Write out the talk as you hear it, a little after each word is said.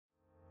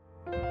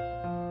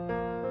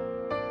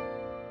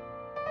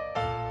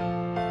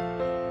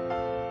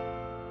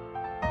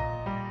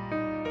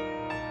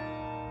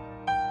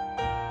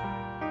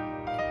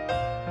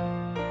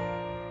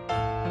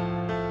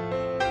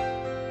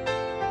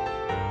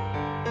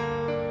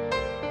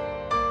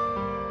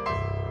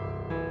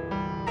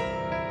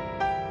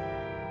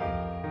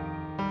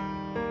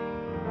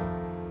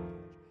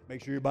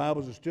Make sure your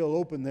Bibles are still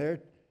open there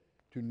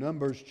to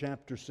Numbers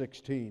chapter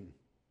 16.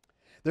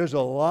 There's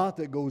a lot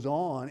that goes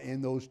on in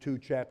those two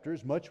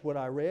chapters, much what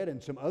I read and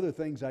some other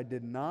things I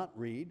did not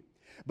read.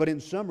 But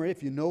in summary,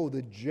 if you know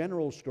the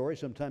general story,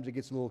 sometimes it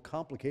gets a little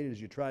complicated as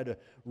you try to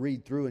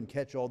read through and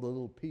catch all the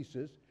little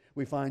pieces.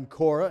 We find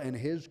Korah and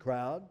his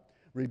crowd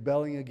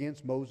rebelling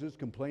against Moses,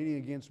 complaining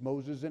against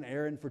Moses and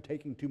Aaron for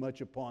taking too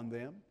much upon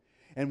them.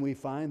 And we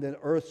find that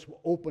earth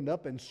opened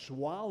up and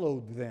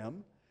swallowed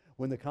them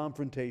when the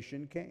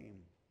confrontation came.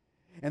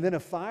 And then a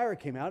fire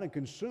came out and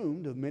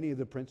consumed many of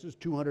the princes,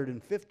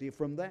 250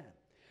 from that.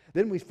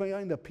 Then we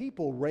find the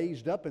people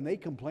raised up and they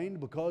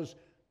complained because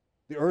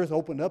the earth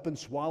opened up and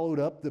swallowed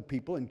up the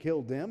people and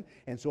killed them.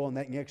 And so on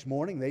that next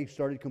morning they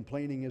started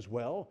complaining as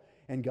well.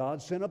 And God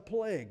sent a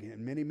plague,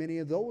 and many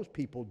of those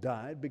people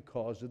died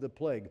because of the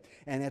plague.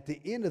 And at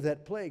the end of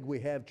that plague, we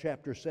have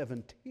chapter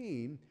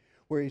 17,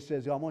 where he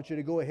says, I want you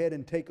to go ahead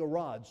and take a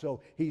rod.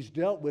 So he's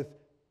dealt with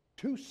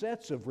two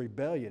sets of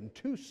rebellion,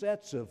 two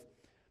sets of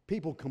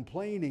people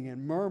complaining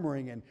and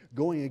murmuring and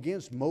going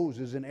against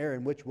Moses and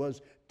Aaron, which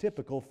was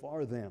typical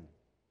for them.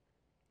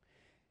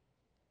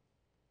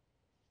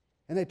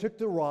 And they took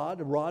the rod,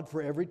 a rod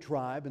for every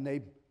tribe, and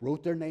they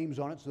wrote their names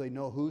on it so they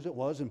know whose it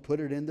was and put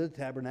it in the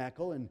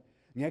tabernacle. And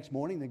next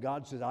morning, then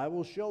God says, I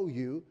will show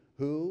you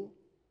who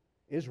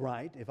is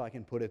right, if I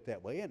can put it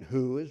that way, and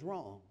who is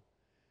wrong.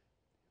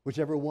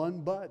 Whichever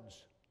one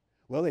buds.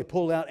 Well, they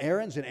pulled out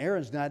Aaron's, and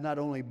Aaron's not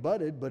only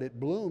budded, but it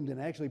bloomed and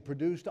actually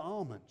produced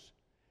almonds.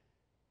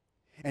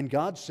 And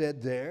God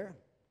said there,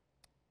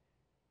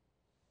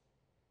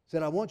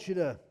 I want you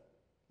to,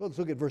 well, let's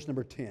look at verse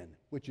number 10,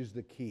 which is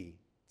the key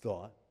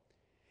thought.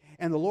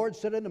 And the Lord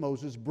said unto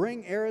Moses,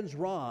 bring Aaron's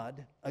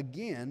rod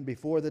again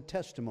before the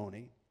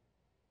testimony.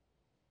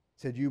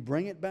 Said, you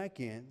bring it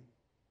back in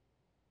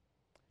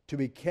to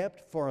be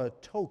kept for a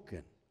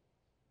token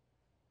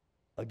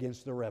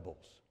against the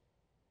rebels.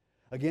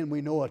 Again,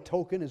 we know a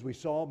token, as we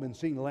saw, been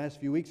seeing the last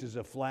few weeks, is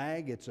a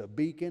flag, it's a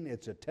beacon,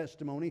 it's a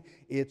testimony,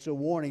 it's a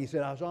warning. He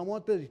said, I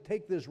want to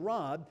take this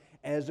rod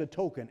as a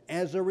token,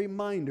 as a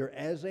reminder,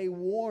 as a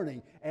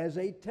warning, as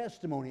a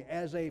testimony,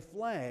 as a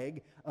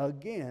flag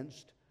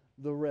against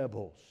the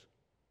rebels.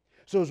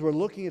 So as we're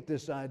looking at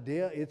this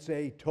idea, it's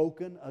a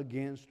token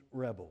against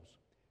rebels.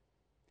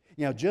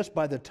 Now, just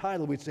by the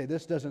title, we'd say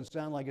this doesn't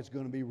sound like it's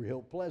going to be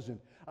real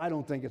pleasant. I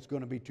don't think it's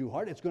going to be too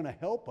hard. It's going to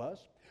help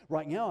us.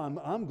 Right now,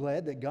 I'm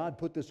glad that God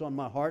put this on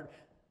my heart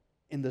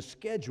in the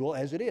schedule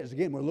as it is.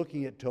 Again, we're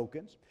looking at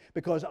tokens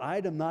because I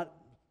am not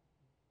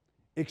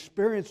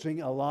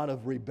experiencing a lot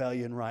of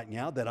rebellion right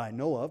now that I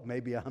know of.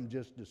 Maybe I'm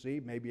just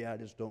deceived. Maybe I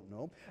just don't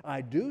know. I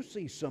do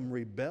see some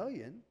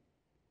rebellion,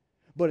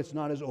 but it's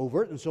not as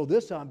overt. And so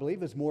this, I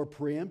believe, is more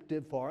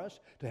preemptive for us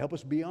to help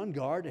us be on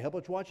guard, to help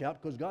us watch out,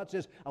 because God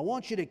says, I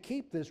want you to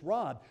keep this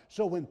rod.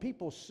 So when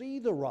people see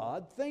the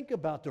rod, think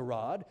about the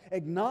rod,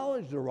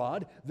 acknowledge the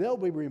rod, they'll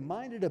be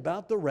reminded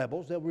about the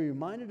rebels. They'll be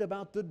reminded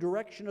about the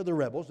direction of the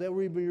rebels. They'll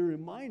be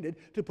reminded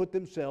to put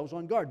themselves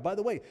on guard. By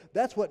the way,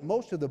 that's what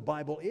most of the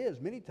Bible is.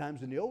 Many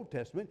times in the Old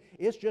Testament,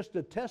 it's just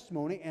a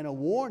testimony and a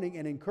warning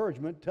and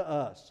encouragement to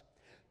us.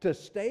 To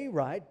stay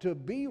right, to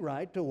be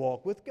right, to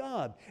walk with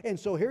God. And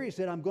so here he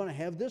said, I'm going to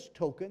have this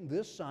token,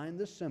 this sign,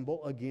 this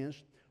symbol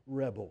against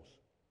rebels.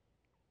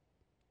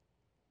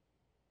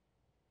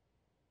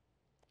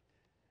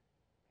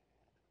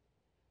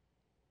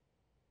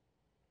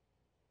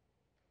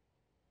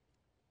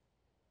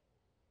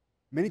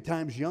 Many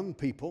times young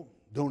people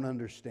don't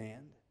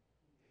understand,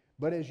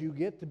 but as you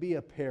get to be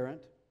a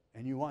parent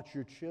and you watch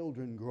your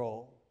children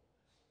grow,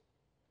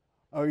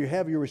 or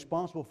you're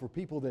responsible for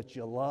people that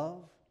you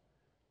love,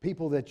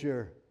 people that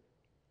you're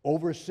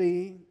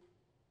overseeing,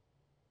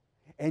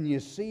 and you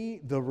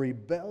see the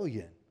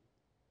rebellion,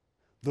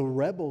 the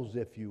rebels,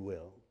 if you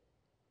will,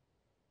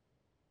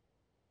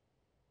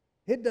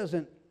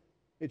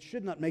 it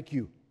should not make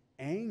you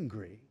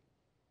angry,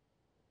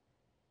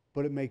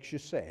 but it makes you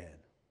sad.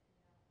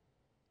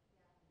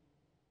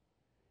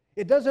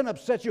 It doesn't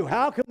upset you.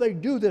 How can they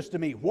do this to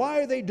me?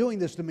 Why are they doing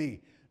this to me?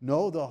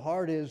 No, the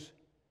heart is,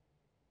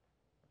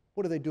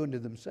 what are they doing to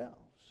themselves?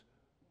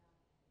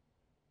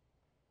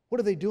 What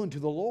are they doing to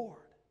the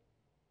Lord?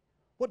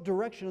 What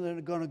direction are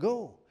they going to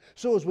go?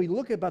 So as we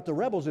look about the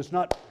rebels, it's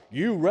not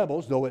you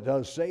rebels, though it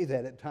does say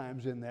that at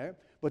times in there,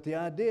 but the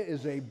idea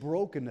is a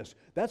brokenness.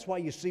 That's why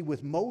you see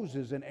with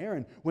Moses and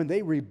Aaron, when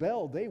they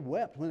rebelled, they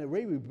wept. When they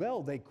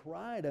rebelled, they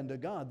cried unto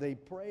God. They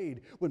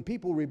prayed. When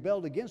people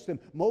rebelled against them,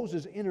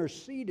 Moses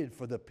interceded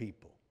for the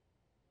people.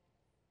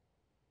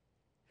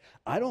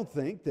 I don't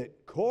think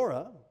that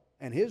Korah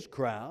and his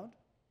crowd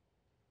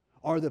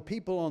are the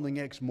people on the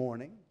next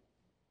morning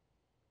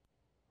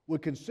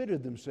would consider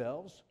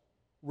themselves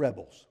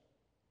rebels.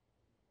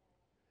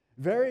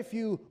 Very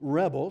few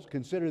rebels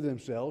consider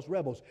themselves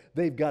rebels.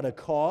 They've got a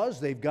cause,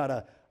 they've got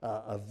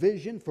a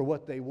vision for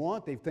what they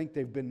want, they think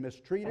they've been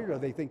mistreated, or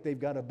they think they've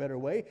got a better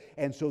way,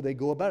 and so they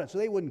go about it. So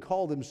they wouldn't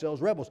call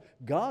themselves rebels.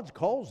 God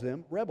calls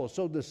them rebels.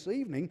 So this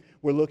evening,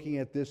 we're looking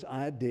at this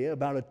idea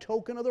about a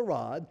token of the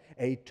rod,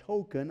 a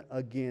token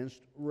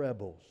against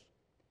rebels.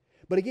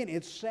 But again,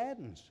 it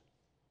saddens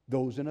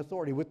those in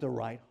authority with the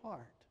right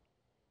heart.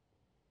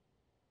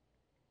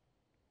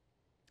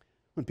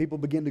 When people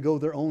begin to go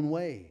their own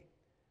way,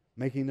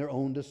 making their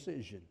own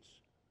decisions.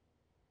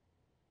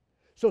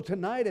 So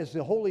tonight, as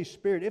the Holy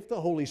Spirit, if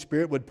the Holy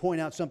Spirit would point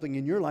out something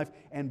in your life,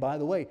 and by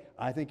the way,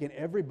 I think in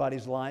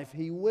everybody's life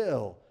He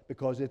will,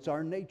 because it's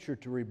our nature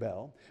to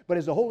rebel. But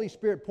as the Holy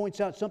Spirit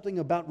points out something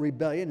about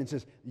rebellion and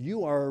says,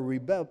 you are a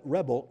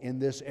rebel in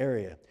this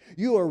area.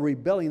 You are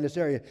rebelling in this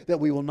area,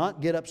 that we will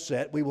not get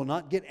upset, we will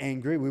not get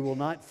angry, we will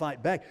not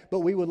fight back,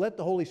 but we will let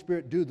the Holy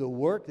Spirit do the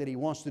work that He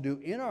wants to do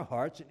in our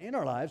hearts and in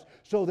our lives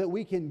so that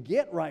we can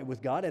get right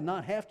with God and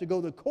not have to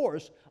go the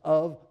course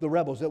of the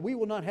rebels, that we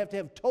will not have to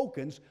have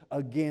tokens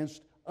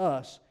against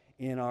us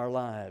in our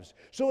lives.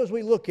 So as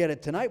we look at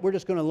it tonight, we're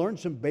just going to learn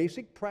some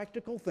basic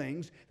practical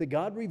things that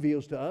God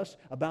reveals to us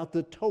about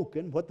the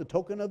token, what the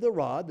token of the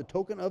rod, the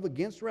token of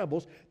against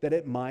rebels, that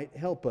it might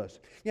help us.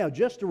 Now,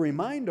 just to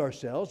remind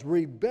ourselves,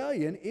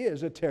 rebellion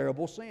is a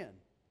terrible sin.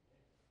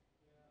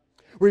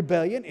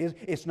 Rebellion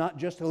it's not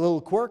just a little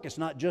quirk, it's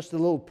not just a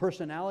little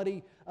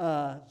personality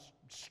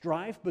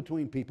strife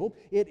between people.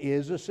 It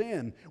is a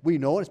sin. We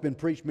know it's been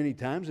preached many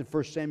times in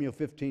 1 Samuel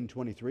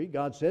 15:23.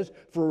 God says,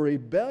 "For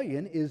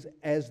rebellion is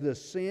as the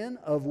sin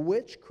of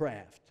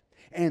witchcraft,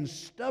 and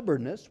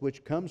stubbornness,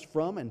 which comes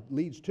from and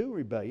leads to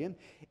rebellion,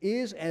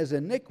 is as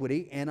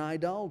iniquity and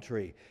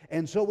idolatry."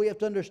 And so we have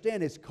to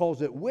understand, it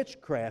calls it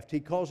witchcraft, He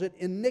calls it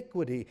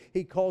iniquity,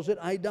 He calls it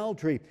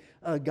idolatry.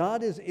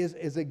 God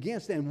is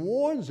against and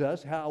warns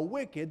us how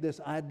wicked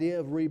this idea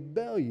of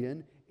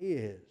rebellion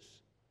is.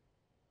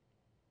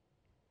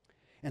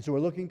 And so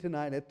we're looking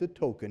tonight at the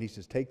token. He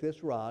says, take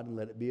this rod and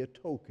let it be a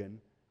token.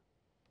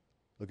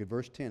 Look at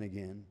verse 10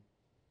 again.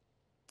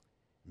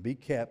 Be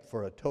kept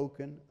for a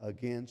token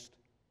against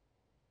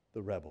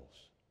the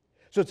rebels.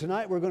 So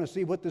tonight we're going to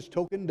see what this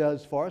token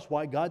does for us,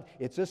 why God,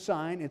 it's a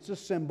sign, it's a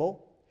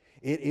symbol.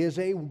 It is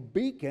a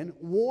beacon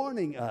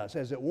warning us.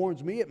 As it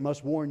warns me, it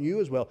must warn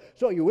you as well.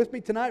 So are you with me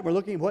tonight? We're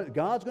looking at what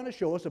God's going to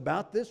show us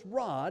about this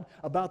rod,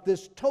 about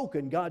this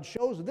token. God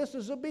shows this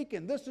is a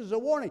beacon, this is a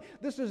warning,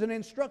 this is an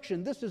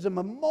instruction, this is a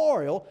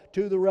memorial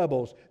to the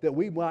rebels, that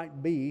we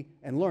might be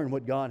and learn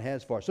what God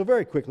has for us. So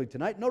very quickly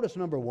tonight, notice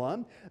number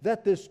one,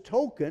 that this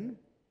token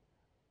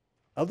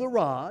of the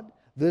rod,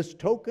 this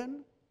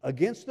token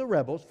against the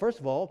rebels, first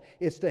of all,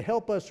 it's to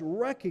help us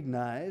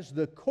recognize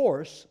the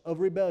course of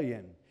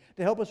rebellion.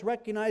 To help us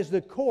recognize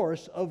the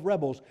course of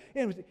rebels.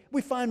 And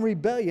we find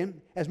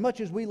rebellion, as much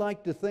as we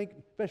like to think,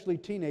 especially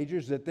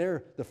teenagers, that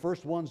they're the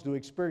first ones to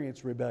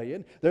experience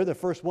rebellion. They're the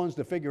first ones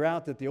to figure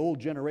out that the old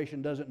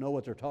generation doesn't know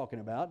what they're talking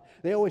about.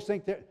 They always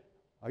think they're...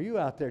 Are you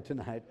out there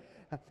tonight?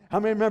 How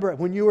many remember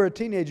when you were a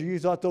teenager, you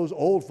thought those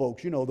old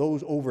folks,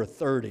 those over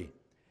 30?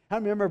 How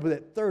many remember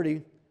that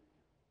 30,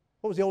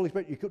 what was the oldest?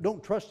 You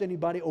don't trust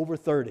anybody over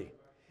 30.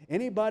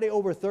 Anybody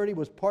over 30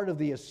 was part of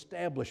the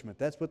establishment.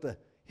 That's what the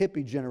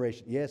hippie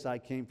generation. Yes, I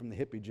came from the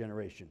hippie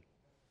generation.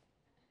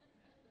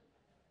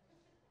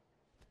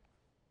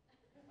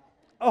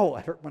 Oh,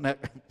 I hurt my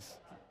neck.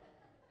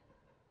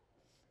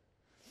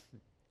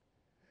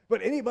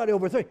 But anybody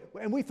over 30,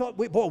 and we thought,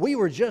 we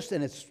were just,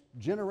 and it's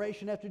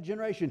generation after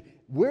generation,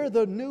 we're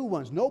the new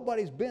ones.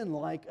 Nobody's been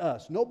like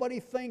us. Nobody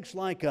thinks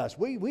like us.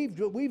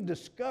 We've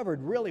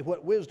discovered really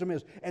what wisdom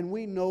is, and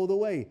we know the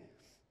way.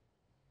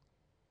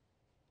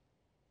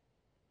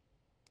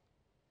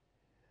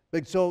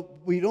 But so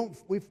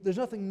there's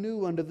nothing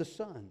new under the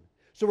sun.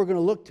 So we're going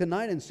to look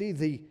tonight and see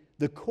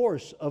the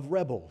course of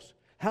rebels,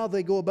 how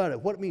they go about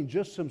it, what it means,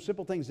 just some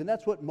simple things. And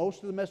that's what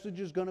most of the message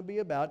is going to be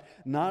about,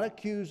 not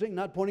accusing,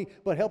 not pointing,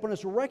 but helping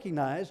us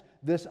recognize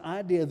this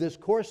idea, this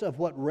course of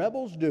what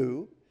rebels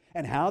do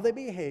and how they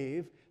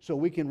behave, so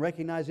we can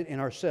recognize it in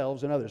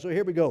ourselves and others. So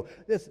here we go.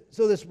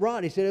 This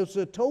rod, he said, it was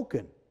a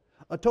token.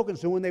 A token.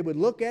 So when they would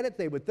look at it,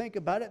 they would think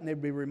about it, and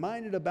they'd be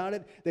reminded about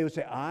it. They would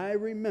say, I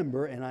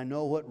remember and I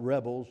know what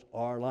rebels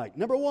are like.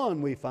 Number one,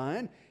 we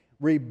find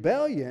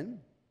rebellion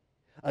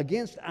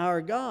against our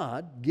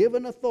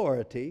God-given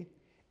authority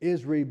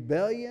is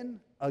rebellion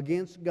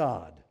against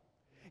God.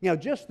 Now,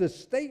 just the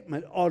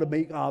statement ought to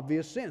make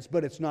obvious sense,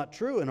 but it's not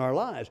true in our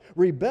lives.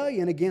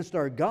 Rebellion against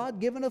our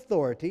God-given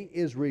authority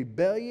is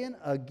rebellion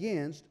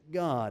against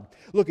God.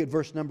 Look at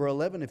verse number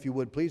 11, if you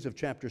would please, of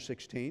chapter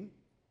 16.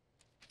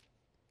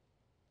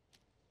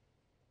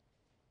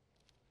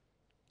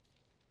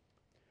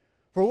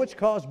 For which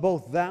cause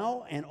both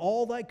thou and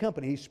all thy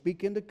company,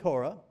 speaking to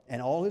Korah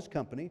and all his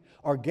company,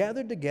 are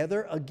gathered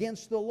together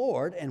against the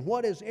Lord. And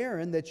what is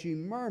Aaron that ye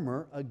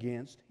murmur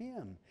against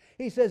him?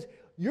 He says,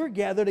 you're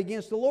gathered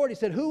against the Lord. He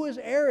said, who is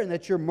Aaron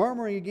that you're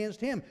murmuring against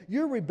him?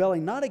 You're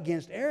rebelling not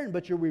against Aaron,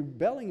 but you're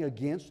rebelling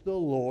against the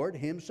Lord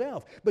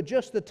himself. But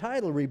just the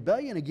title,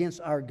 rebellion against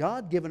our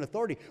God-given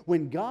authority.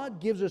 When God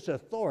gives us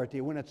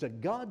authority, when it's a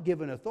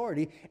God-given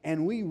authority,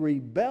 and we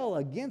rebel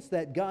against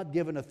that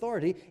God-given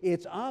authority,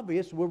 it's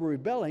obvious we're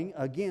rebelling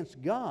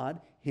against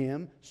God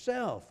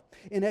himself.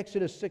 In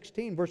Exodus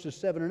 16, verses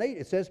 7 and 8,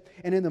 it says,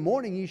 and in the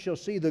morning ye shall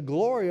see the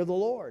glory of the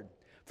Lord.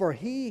 For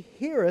he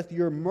heareth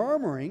your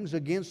murmurings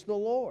against the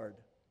Lord.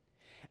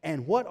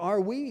 And what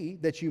are we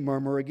that you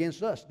murmur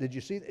against us? Did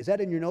you see? Is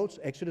that in your notes?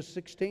 Exodus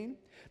 16?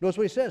 Notice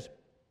what he says.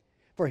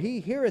 For he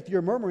heareth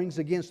your murmurings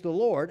against the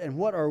Lord, and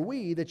what are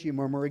we that you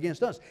murmur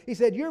against us? He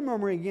said, you're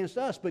murmuring against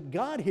us, but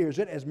God hears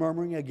it as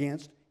murmuring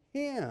against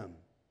him.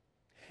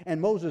 And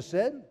Moses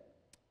said,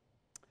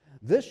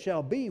 this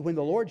shall be when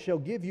the Lord shall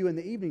give you in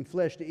the evening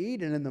flesh to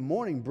eat, and in the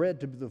morning bread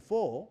to the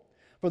full,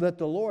 for that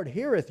the Lord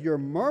heareth your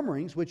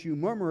murmurings which you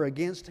murmur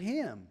against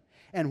him.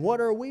 And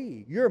what are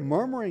we? Your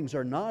murmurings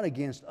are not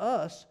against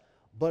us,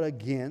 but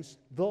against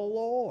the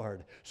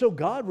Lord. So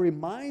God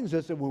reminds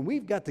us that when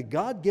we've got the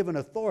God-given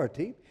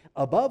authority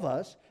above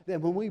us,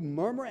 then when we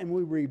murmur and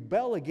we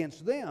rebel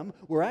against them,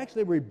 we're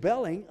actually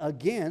rebelling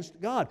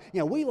against God. You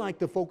know, we like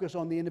to focus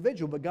on the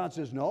individual, but God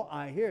says, no,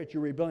 I hear it,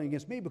 you're rebelling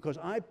against me because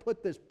I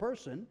put this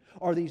person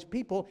or these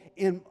people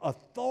in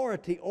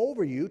authority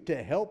over you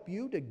to help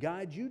you, to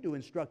guide you, to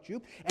instruct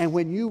you. And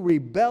when you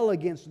rebel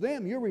against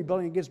them, you're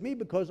rebelling against me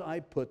because I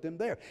put them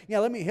there.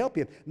 Now, let me help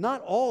you.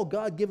 Not all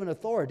God-given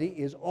authority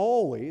is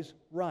always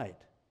right.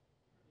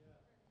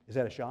 Is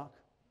that a shock?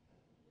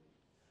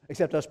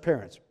 Except us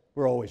parents.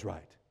 We're always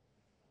right.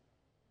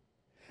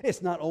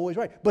 It's not always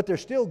right, but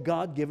there's still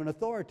God-given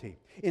authority.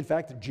 In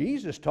fact,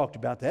 Jesus talked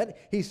about that.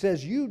 He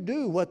says, you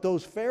do what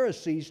those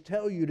Pharisees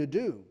tell you to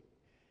do.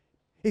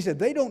 He said,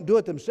 they don't do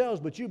it themselves,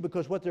 but you,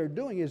 because what they're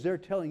doing is they're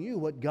telling you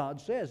what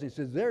God says. He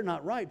says, they're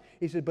not right.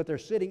 He said, but they're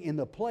sitting in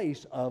the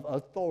place of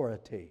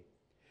authority.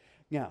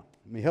 Now,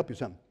 let me help you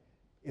something.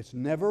 It's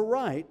never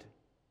right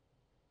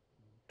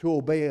to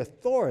obey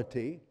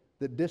authority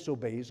that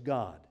disobeys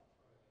God.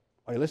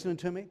 Are you listening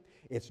to me?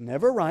 It's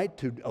never right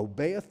to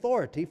obey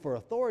authority for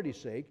authority's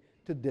sake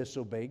to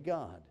disobey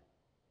God.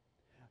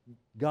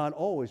 God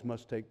always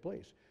must take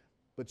place.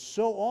 But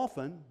so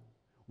often,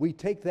 we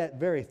take that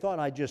very thought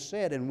I just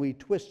said and we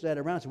twist that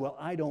around and say, well,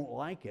 I don't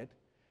like it,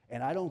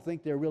 and I don't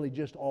think they're really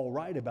just all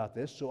right about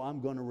this, so I'm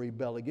going to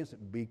rebel against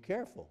it. Be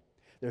careful.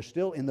 They're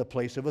still in the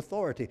place of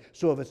authority.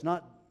 So if it's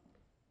not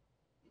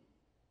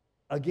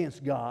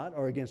against God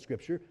or against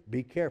Scripture,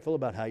 be careful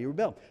about how you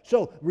rebel.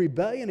 So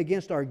rebellion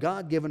against our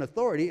God-given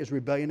authority is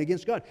rebellion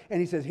against God. And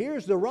he says,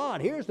 here's the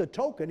rod, here's the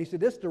token. He said,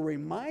 this to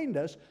remind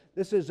us,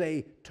 this is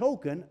a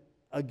token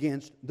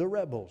against the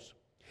rebels.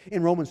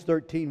 In Romans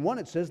 13:1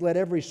 it says, let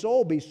every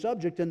soul be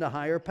subject unto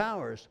higher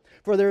powers,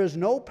 for there is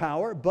no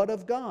power but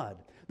of God.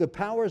 The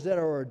powers that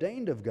are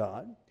ordained of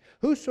God.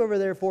 Whosoever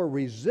therefore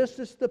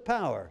resisteth the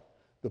power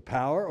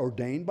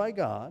ordained by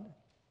God,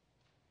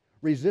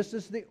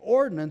 resisteth the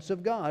ordinance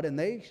of God, and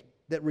they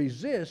that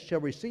resist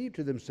shall receive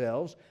to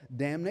themselves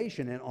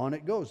damnation. And on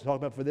it goes. Talk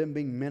about for them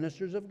being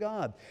ministers of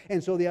God.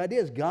 And so the idea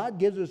is God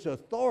gives us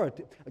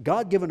authority,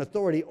 God-given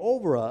authority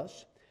over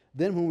us.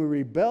 Then when we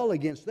rebel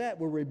against that,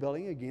 we're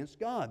rebelling against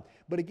God.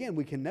 But again,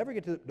 we can never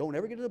don't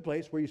ever get to the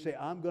place where you say,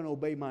 I'm going to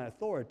obey my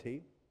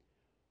authority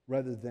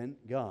rather than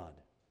God.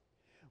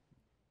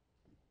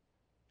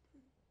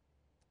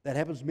 That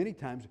happens many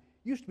times. It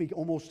used to be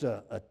almost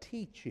a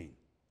teaching.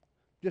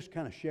 Just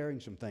kind of sharing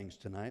some things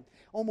tonight.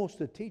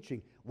 Almost a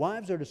teaching.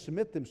 Wives are to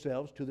submit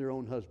themselves to their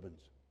own husbands.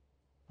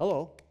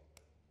 Hello?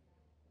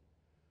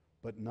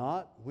 But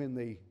not when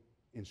the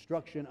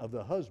instruction of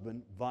the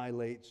husband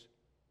violates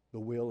the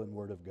will and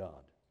word of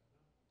God.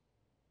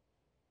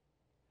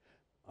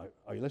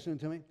 Are you listening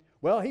to me?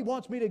 Well, he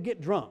wants me to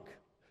get drunk,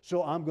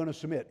 so I'm going to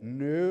submit.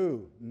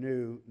 No,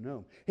 no,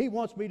 no. He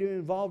wants me to be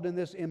involved in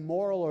this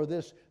immoral or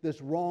this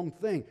wrong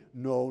thing.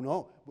 No,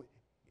 no.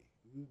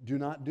 Do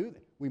not do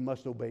that. We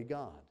must obey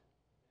God.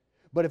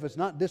 But if it's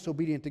not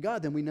disobedient to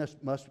God, then we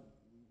must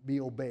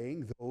be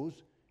obeying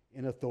those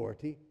in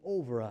authority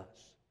over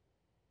us.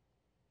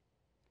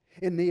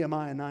 In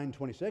Nehemiah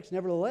 9:26,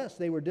 nevertheless,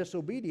 they were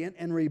disobedient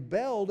and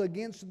rebelled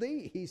against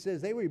thee. He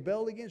says they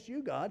rebelled against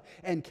you, God,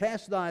 and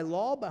cast thy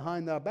law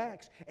behind their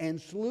backs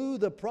and slew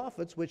the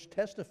prophets which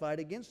testified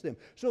against them.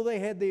 So they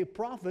had the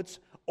prophets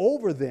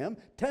over them,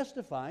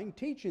 testifying,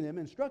 teaching them,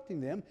 instructing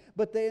them,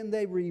 but then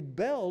they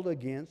rebelled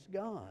against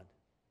God.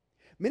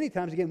 Many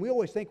times, again, we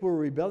always think we're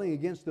rebelling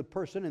against the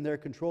person and their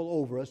control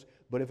over us,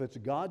 but if it's a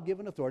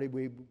God-given authority,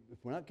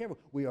 if we're not careful,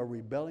 we are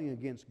rebelling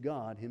against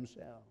God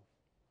Himself.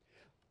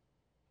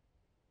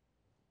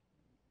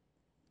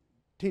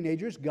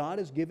 Teenagers, God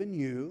has given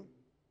you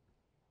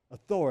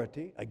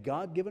authority, a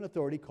God-given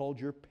authority called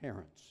your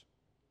parents.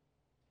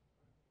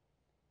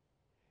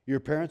 Your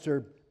parents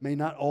may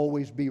not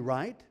always be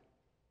right,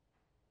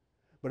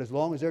 but as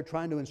long as they're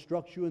trying to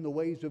instruct you in the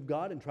ways of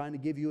God and trying to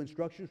give you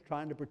instructions,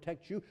 trying to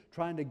protect you,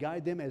 trying to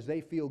guide them as they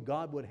feel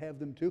God would have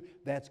them to,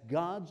 that's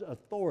God's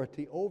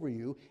authority over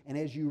you. And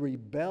as you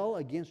rebel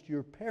against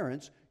your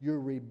parents,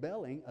 you're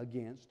rebelling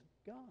against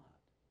God.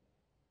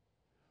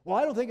 Well,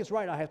 I don't think it's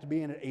right I have to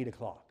be in at 8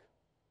 o'clock.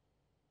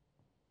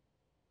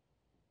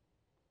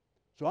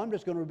 So I'm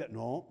just going to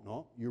rebel.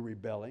 No, you're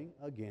rebelling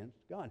against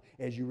God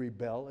as you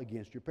rebel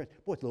against your parents.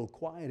 Boy, it's a little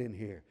quiet in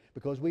here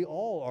because we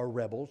all are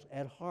rebels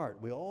at heart.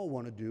 We all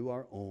want to do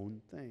our own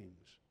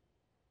things.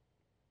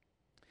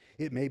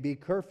 It may be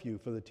curfew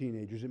for the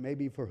teenagers. It may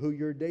be for who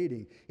you're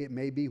dating. It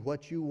may be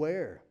what you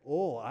wear.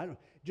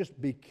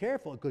 Just be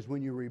careful, because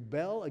when you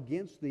rebel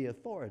against the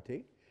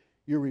authority,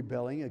 you're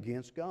rebelling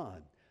against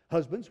God.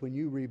 Husbands, when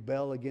you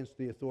rebel against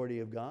the authority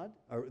of God,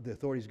 or the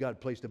authorities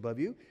God placed above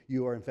you,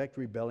 you are in fact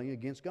rebelling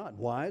against God.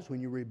 Wives, when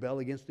you rebel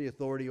against the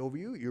authority over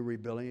you, you're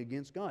rebelling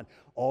against God.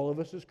 All of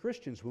us as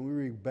Christians, when we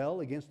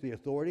rebel against the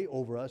authority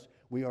over us,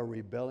 we are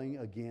rebelling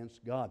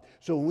against God.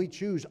 So when we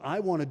choose, I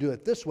want to do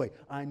it this way.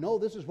 I know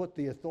this is what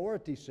the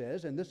authority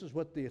says, and this is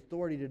what the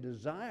authority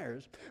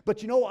desires,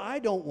 but I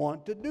don't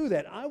want to do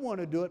that. I want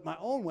to do it my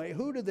own way.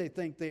 Who do they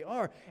think they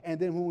are? And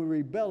then when we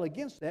rebel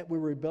against that, we're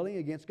rebelling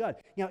against God.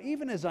 Now,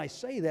 even as I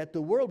say that, the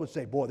world would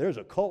say, boy, there's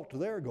a cult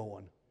there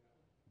going.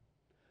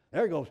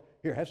 There it goes.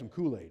 Here, have some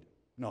Kool-Aid.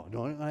 No,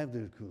 I have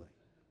the Kool-Aid.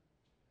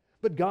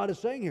 But God is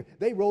saying here,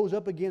 they rose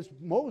up against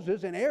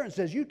Moses, and Aaron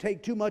says, you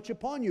take too much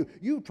upon you.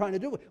 You trying to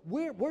do it.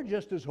 We're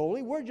just as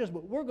holy. We're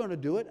going to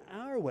do it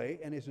our way.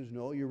 And he says,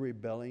 no, you're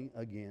rebelling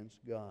against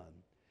God.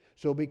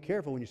 So be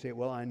careful when you say,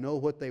 well, I know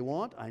what they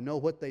want. I know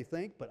what they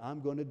think, but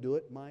I'm going to do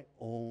it my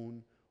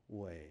own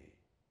way.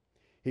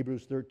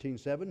 Hebrews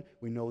 13:7,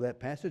 we know that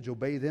passage.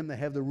 Obey them that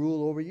have the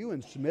rule over you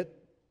and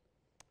submit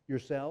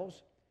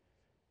yourselves,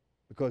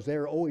 because they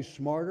are always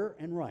smarter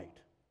and right.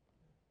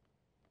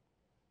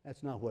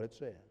 That's not what it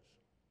says.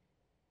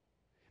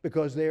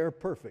 Because they are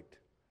perfect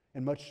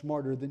and much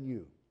smarter than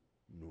you.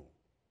 No.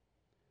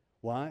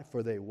 Why?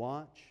 For they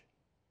watch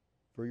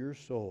for your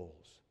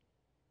souls,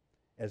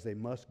 as they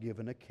must give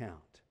an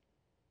account,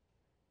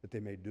 that they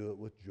may do it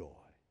with joy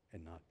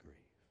and not grief.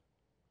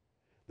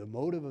 The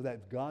motive of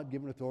that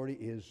God-given authority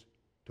is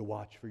to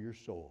watch for your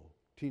soul.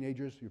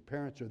 Teenagers, your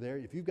parents are there.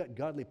 If you've got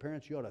godly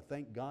parents, you ought to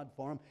thank God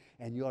for them,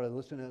 and you ought to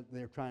listen to them.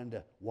 They're trying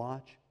to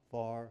watch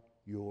for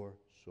your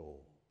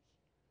souls.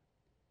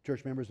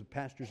 Church members and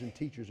pastors and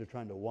teachers are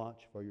trying to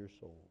watch for your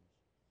souls.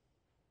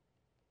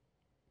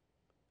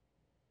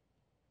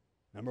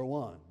 Number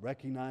one,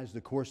 recognize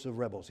the course of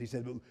rebels. He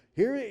said,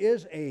 here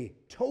is a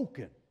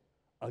token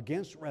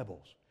against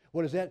rebels.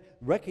 What is that?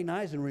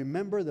 Recognize and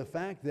remember the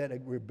fact that a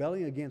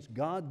rebellion against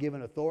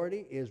God-given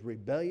authority is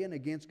rebellion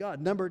against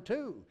God. Number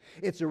two,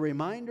 it's a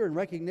reminder and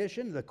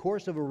recognition the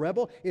course of a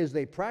rebel is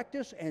they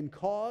practice and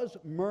cause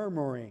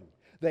murmuring.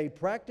 They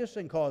practice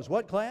and cause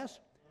what, class?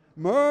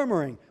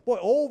 Murmuring. Boy,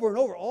 over and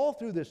over, all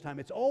through this time,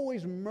 it's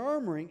always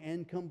murmuring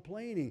and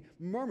complaining.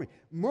 Murmuring.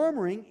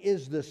 Murmuring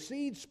is the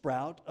seed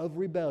sprout of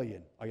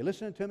rebellion. Are you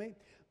listening to me?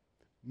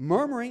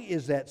 Murmuring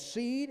is that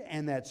seed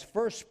and that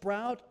first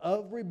sprout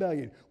of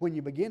rebellion. When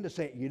you begin to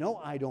say,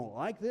 I don't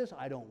like this,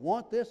 I don't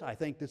want this, I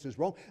think this is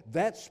wrong,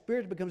 that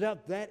spirit becomes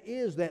out. That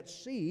is that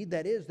seed,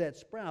 that is that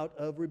sprout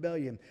of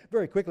rebellion.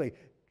 Very quickly,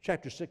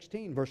 chapter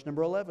 16, verse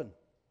number 11.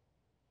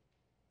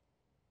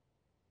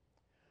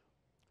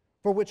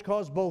 For which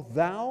cause both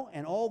thou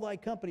and all thy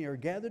company are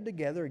gathered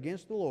together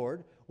against the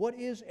Lord. What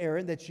is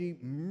Aaron, that ye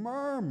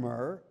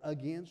murmur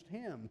against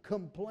him,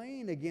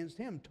 complain against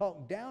him,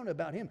 talk down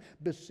about him,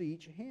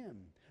 beseech him?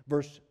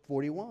 Verse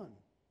 41.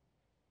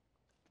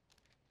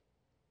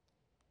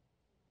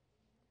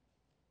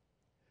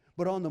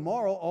 But on the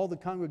morrow all the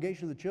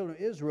congregation of the children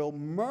of Israel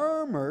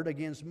murmured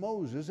against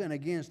Moses and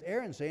against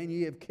Aaron, saying,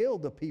 Ye have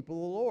killed the people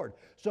of the Lord.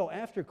 So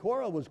after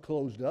Korah was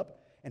closed up,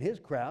 and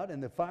his crowd,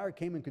 and the fire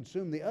came and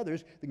consumed the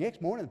others, the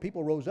next morning the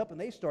people rose up and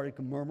they started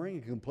murmuring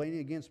and complaining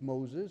against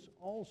Moses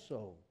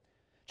also.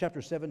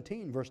 Chapter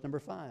 17, verse number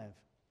 5.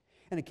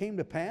 And it came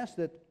to pass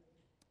that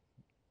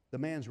the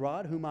man's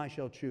rod, whom I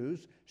shall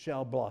choose,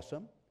 shall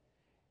blossom,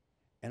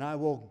 and I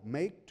will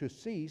make to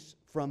cease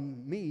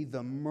from me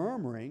the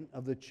murmuring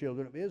of the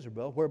children of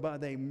Israel, whereby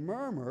they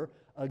murmur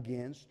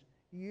against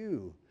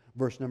you.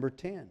 Verse number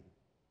 10.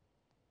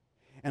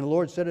 And the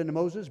Lord said unto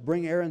Moses,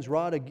 Bring Aaron's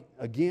rod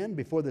again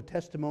before the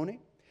testimony,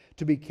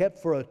 to be kept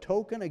for a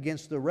token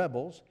against the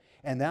rebels,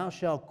 and thou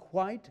shalt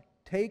quite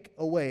take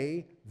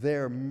away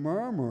their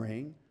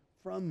murmuring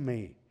from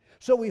me.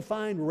 So we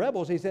find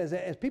rebels, he says,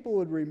 as people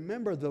would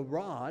remember the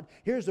rod,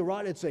 here's the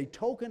rod, it's a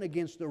token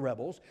against the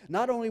rebels.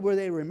 Not only were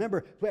they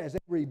remember, as they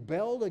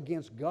rebelled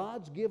against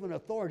God's given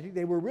authority,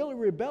 they were really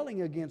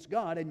rebelling against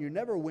God, and you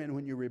never win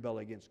when you rebel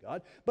against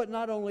God. But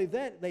not only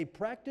that, they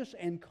practice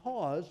and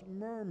cause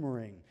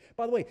murmuring.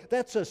 By the way,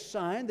 that's a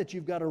sign that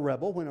you've got a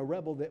rebel,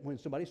 when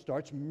somebody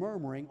starts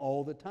murmuring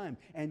all the time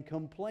and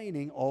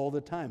complaining all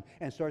the time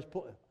and starts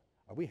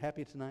Are we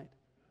happy tonight?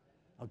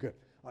 Oh, good.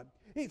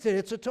 He said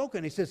it's a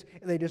token. He says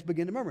they just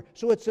begin to murmur.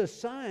 So it's a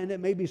sign that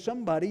maybe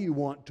somebody you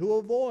want to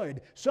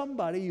avoid.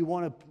 Somebody you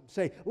want to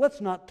say,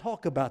 let's not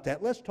talk about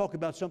that. Let's talk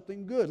about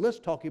something good. Let's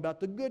talk about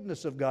the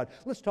goodness of God.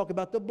 Let's talk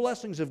about the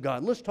blessings of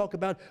God. Let's talk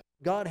about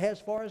what God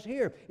has for us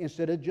here.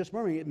 Instead of just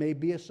murmuring, it may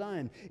be a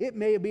sign. It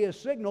may be a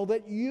signal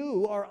that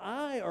you or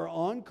I are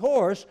on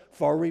course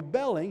for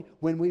rebelling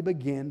when we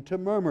begin to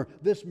murmur.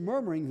 This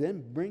murmuring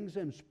then brings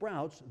and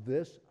sprouts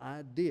this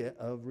idea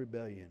of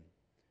rebellion.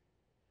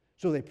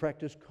 So they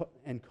practiced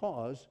and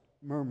caused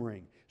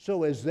murmuring.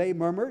 So as they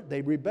murmured,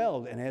 they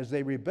rebelled. And as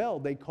they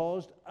rebelled, they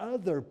caused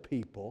other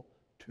people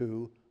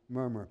to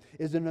murmur.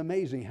 Isn't it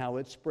amazing how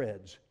it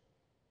spreads?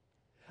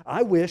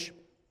 I wish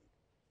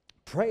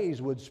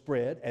praise would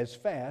spread as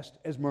fast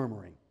as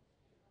murmuring.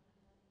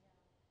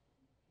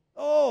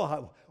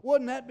 Oh,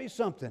 wouldn't that be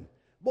something?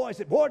 Boy, I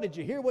said, boy, did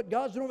you hear what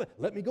God's doing?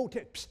 Let me go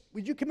tell you.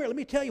 Would you come here? Let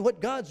me tell you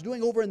what God's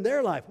doing over in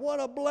their life. What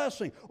a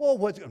blessing. Oh,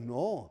 what's...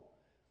 No.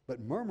 But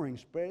murmuring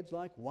spreads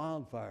like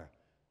wildfire.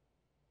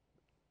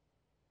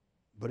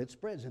 But it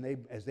spreads,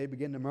 and as they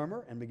begin to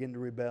murmur and begin to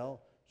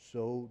rebel,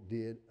 so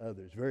did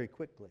others very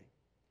quickly.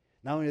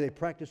 Not only do they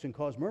practice and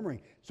cause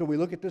murmuring, so we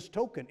look at this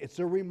token. It's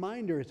a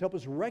reminder. It's help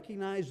us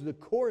recognize the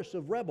course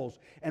of rebels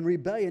and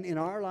rebellion in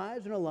our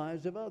lives and the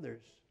lives of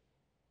others.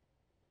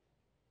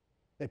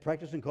 They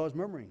practice and cause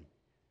murmuring.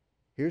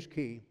 Here's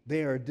key.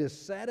 They are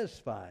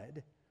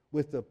dissatisfied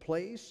with the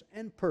place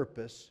and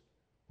purpose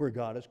where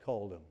God has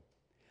called them.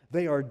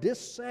 They are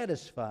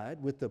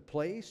dissatisfied with the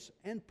place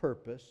and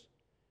purpose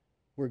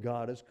where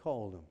God has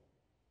called them.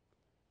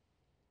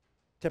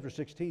 Chapter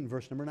 16,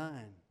 verse number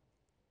 9.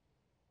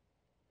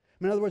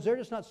 In other words, they're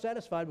just not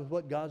satisfied with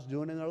what God's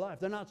doing in their life.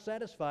 They're not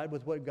satisfied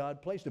with what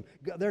God placed them.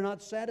 They're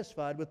not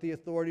satisfied with the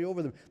authority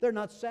over them. They're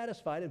not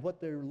satisfied in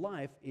what their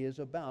life is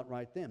about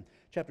right then.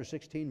 Chapter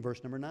 16,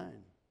 verse number 9.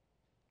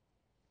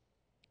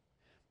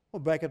 We'll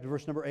back up to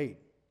verse number 8.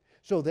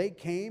 So they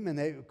came,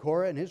 and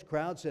Korah and his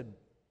crowd said,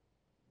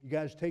 you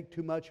guys take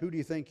too much. Who do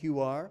you think you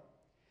are?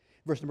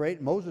 Verse number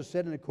 8, Moses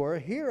said unto Korah,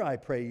 hear, I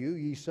pray you,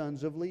 ye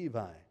sons of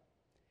Levi.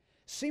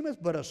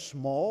 Seemeth but a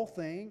small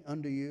thing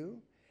unto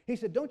you. He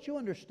said, don't you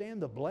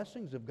understand the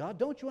blessings of God?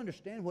 Don't you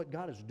understand what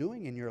God is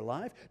doing in your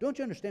life? Don't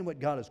you understand what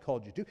God has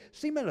called you to?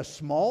 Seemeth a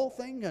small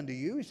thing unto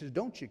you. He says,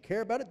 don't you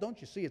care about it?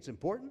 Don't you see it's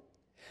important?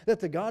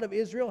 That the God of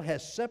Israel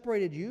has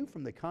separated you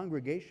from the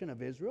congregation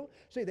of Israel.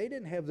 See, they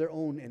didn't have their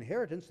own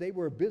inheritance. They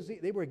were busy.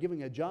 They were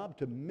giving a job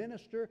to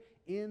minister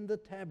in the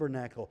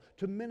tabernacle,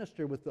 to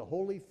minister with the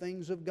holy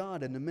things of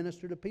God and to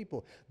minister to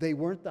people. They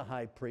weren't the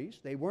high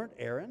priest. They weren't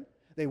Aaron.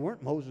 They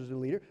weren't Moses the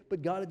leader,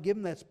 but God had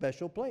given them that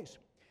special place.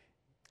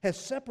 Has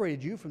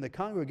separated you from the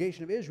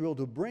congregation of Israel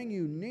to bring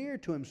you near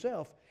to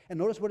himself. And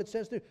notice what it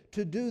says there,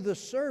 to do the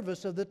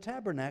service of the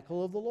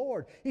tabernacle of the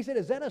Lord. He said,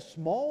 is that a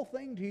small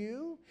thing to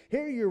you?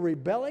 Here you're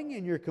rebelling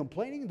and you're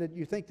complaining that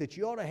you think that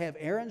you ought to have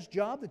Aaron's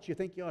job, that you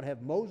think you ought to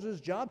have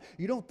Moses' job.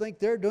 You don't think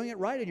they're doing it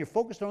right, and you're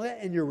focused on that,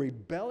 and you're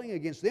rebelling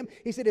against them.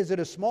 He said, is it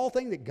a small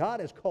thing that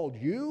God has called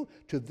you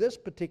to this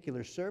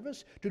particular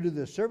service, to do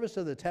the service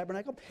of the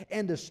tabernacle,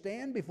 and to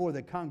stand before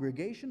the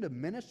congregation to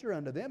minister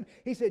unto them?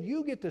 He said,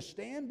 you get to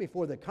stand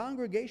before the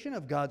congregation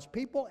of God's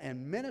people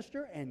and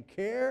minister and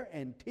care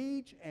and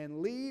teach and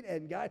lead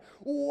and guide.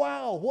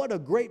 Wow, what a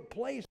great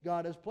place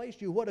God has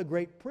placed you. What a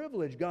great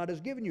privilege God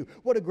has given you.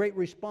 What a great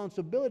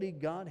responsibility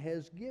God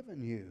has given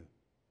you.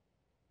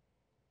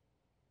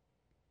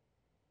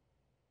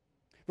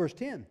 Verse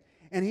 10,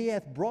 and he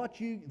hath brought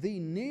thee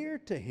near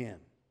to him.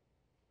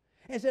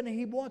 And said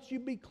he wants you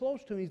to be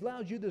close to him. He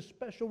allows you this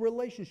special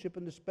relationship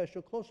and this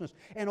special closeness.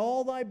 And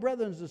all thy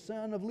brethren, the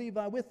son of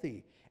Levi, with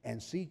thee.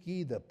 And seek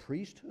ye the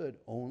priesthood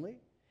only?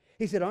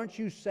 He said, aren't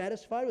you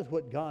satisfied with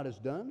what God has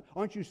done?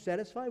 Aren't you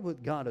satisfied with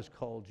what God has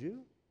called you?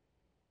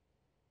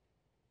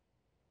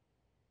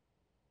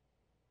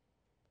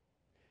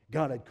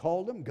 God had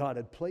called them. God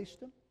had placed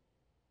them.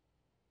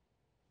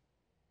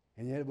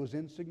 And yet it was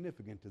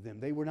insignificant to them.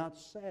 They were not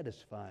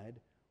satisfied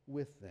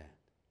with that.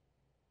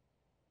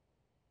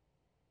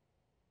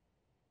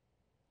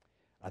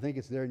 I think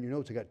it's there in your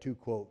notes. I got two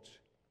quotes.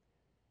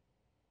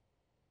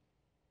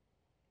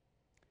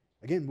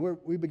 Again,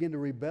 we begin to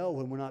rebel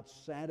when we're not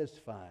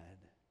satisfied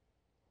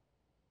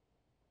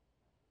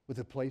with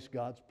the place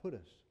God's put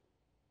us.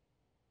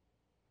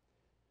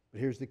 But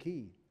here's the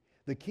key.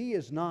 The key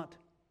is not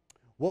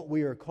what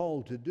we are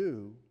called to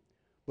do,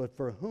 but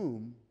for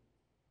whom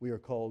we are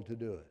called to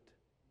do it.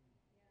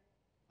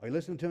 Are you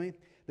listening to me?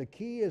 The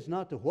key is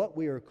not to what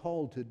we are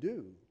called to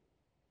do,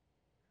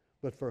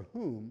 but for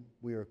whom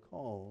we are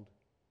called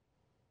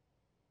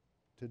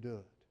to do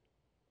it.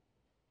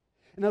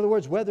 In other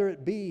words, whether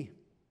it be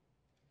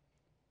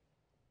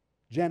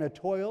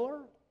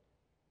janitorial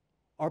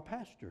or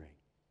pastoring,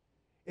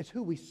 it's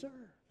who we serve.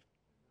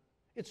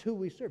 It's who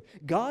we serve.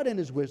 God in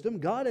his wisdom,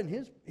 God in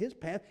his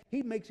path,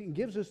 he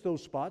gives us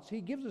those spots, he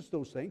gives us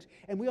those things,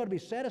 and we ought to be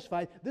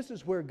satisfied. This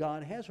is where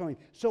God has for me.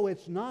 So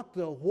it's not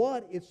the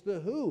what, it's the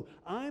who.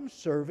 I'm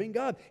serving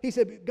God. He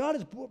said, God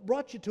has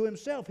brought you to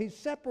himself. He's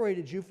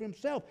separated you from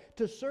himself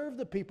to serve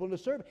the people and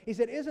to serve. He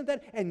said, isn't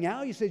that? And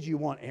now he says, you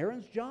want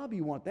Aaron's job?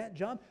 You want that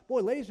job? Boy,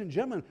 ladies and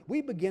gentlemen,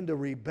 we begin to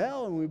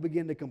rebel and we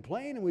begin to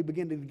complain and we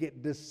begin to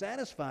get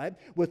dissatisfied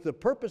with the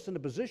purpose and the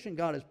position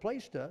God has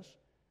placed us,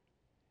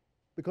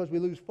 because we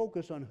lose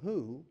focus on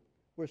who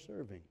we're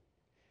serving.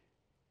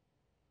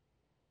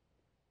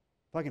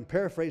 If I can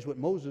paraphrase what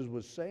Moses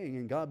was saying,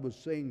 and God was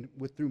saying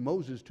through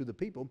Moses to the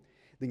people,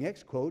 the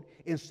next quote,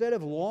 instead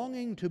of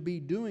longing to be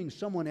doing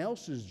someone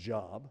else's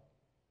job,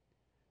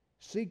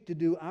 seek to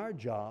do our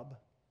job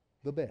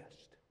the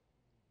best.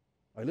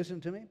 Are you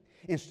listening to me?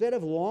 Instead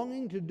of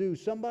longing to do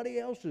somebody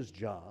else's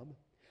job,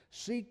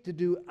 seek to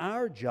do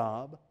our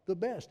job the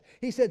best.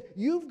 He said,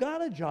 you've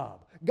got a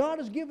job. God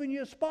has given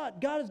you a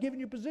spot. God has given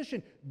you a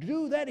position.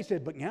 Do that. He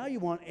said, but now you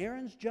want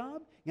Aaron's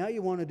job? Now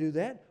you want to do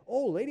that?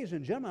 Oh, ladies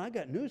and gentlemen, I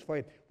got news for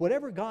you.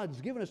 Whatever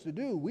God's given us to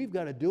do, we've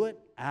got to do it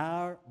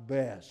our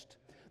best.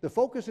 The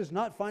focus is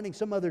not finding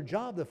some other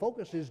job. The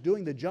focus is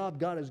doing the job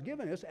God has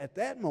given us at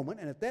that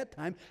moment and at that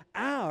time,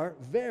 our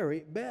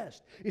very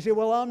best. You say,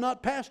 well, I'm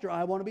not pastor.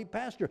 I want to be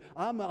pastor.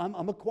 I'm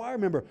a choir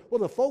member. Well,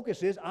 the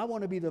focus is I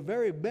want to be the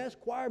very best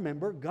choir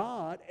member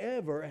God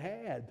ever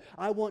had.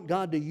 I want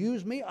God to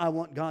use me. I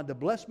want God to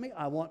bless me.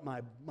 I want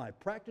my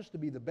practice to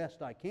be the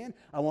best I can.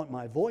 I want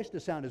my voice to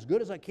sound as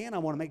good as I can. I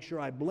want to make sure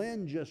I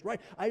blend just right.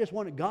 I just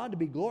want God to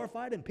be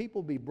glorified and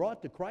people be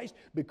brought to Christ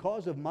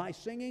because of my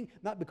singing,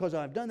 not because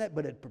I've done that,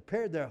 but it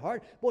prepared their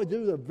heart. Boy,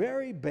 do the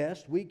very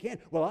best we can.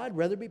 Well, I'd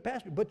rather be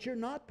pastor, but you're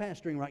not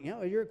pastoring right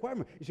now. You're a choir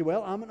member. You say,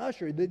 well, I'm an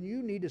usher. Then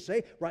you need to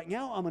say, right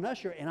now I'm an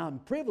usher and I'm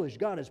privileged.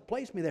 God has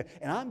placed me there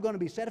and I'm going to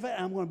be satisfied.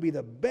 I'm going to be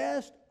the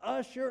best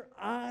usher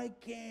I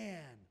can.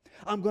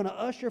 I'm going to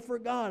usher for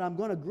God. I'm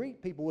going to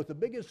greet people with the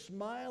biggest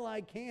smile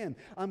I can.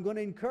 I'm going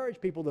to encourage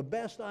people the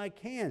best I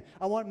can.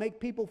 I want to make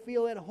people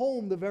feel at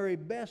home the very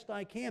best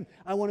I can.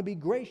 I want to be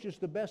gracious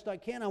the best I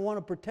can. I want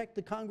to protect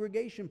the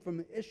congregation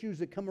from issues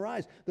that come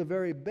arise the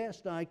very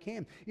best I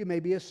can. You may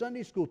be a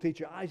Sunday school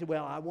teacher. I say,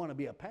 well, I want to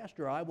be a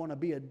pastor. I want to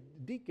be a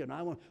deacon.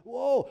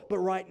 But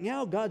right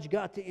now God's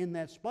got you in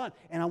that spot,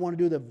 and I want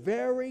to do the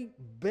very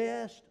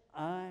best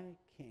I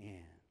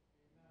can.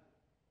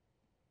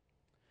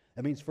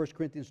 That means 1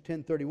 Corinthians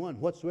 10:31,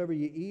 whatsoever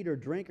you eat or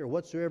drink or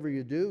whatsoever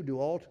you do, do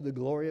all to the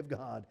glory of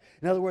God.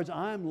 In other words,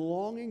 I'm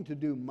longing to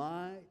do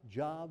my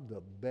job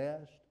the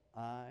best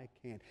I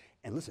can.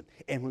 And listen,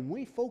 and when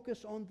we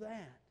focus on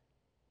that,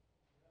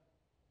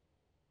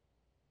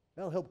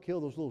 that'll help kill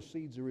those little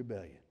seeds of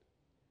rebellion.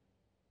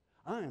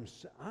 I'm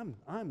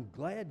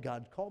glad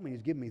God called me.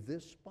 He's given me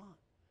this spot.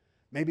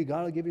 Maybe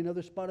God will give you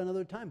another spot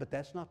another time, but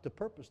that's not the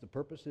purpose. The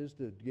purpose is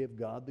to give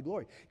God the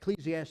glory.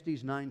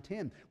 Ecclesiastes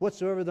 9:10,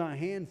 whatsoever thy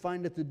hand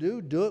findeth to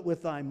do, do it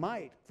with thy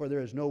might, for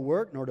there is no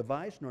work, nor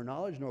device, nor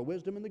knowledge, nor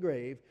wisdom in the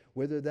grave,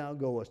 whither thou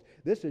goest.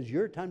 This is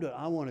your time to do it.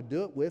 I want to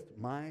do it with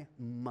my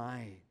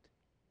might.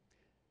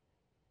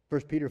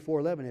 1 Peter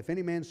 4:11, if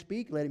any man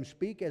speak, let him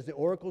speak as the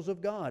oracles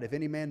of God. If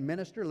any man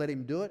minister, let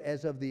him do it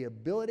as of the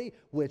ability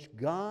which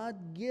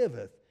God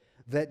giveth,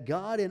 that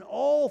God in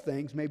all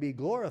things may be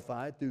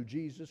glorified through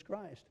Jesus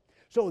Christ.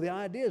 So the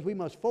idea is we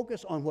must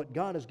focus on what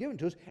God has given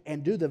to us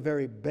and do the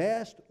very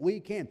best we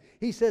can.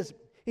 He says,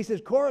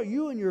 Cora,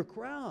 you and your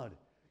crowd,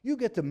 you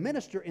get to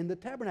minister in the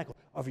tabernacle.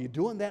 Are you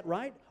doing that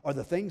right? Are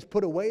the things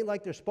put away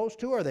like they're supposed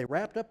to? Are they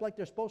wrapped up like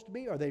they're supposed to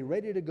be? Are they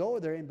ready to go? Are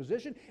they in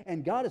position?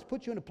 And God has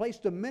put you in a place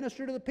to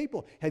minister to the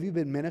people. Have you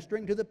been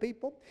ministering to the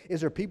people?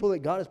 Is there people that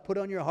God has put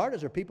on your heart?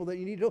 Is there people that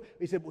you need to know?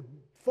 He said, well,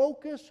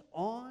 focus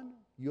on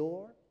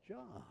your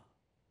job.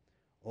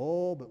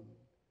 Oh, but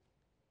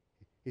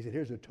he said,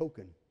 here's a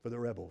token for the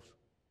rebels.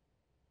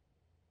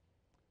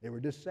 They were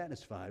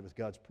dissatisfied with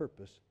God's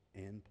purpose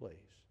and place.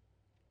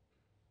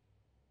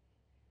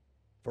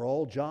 For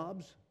all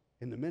jobs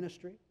in the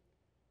ministry,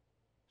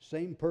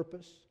 same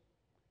purpose,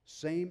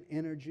 same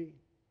energy,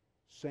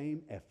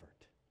 same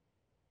effort.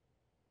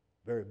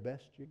 Very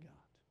best you got.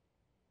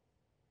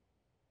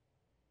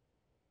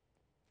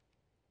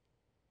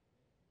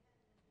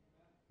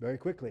 Very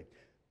quickly.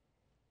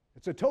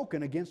 It's a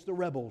token against the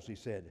rebels, he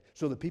said,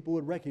 so the people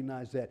would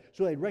recognize that.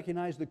 So they'd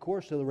recognize the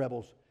course of the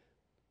rebels.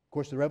 Of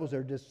course, the rebels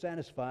are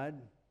dissatisfied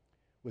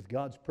with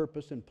God's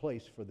purpose and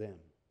place for them.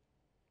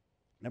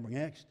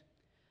 Next,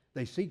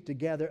 they seek to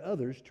gather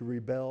others to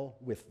rebel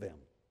with them.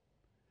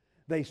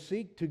 They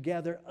seek to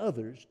gather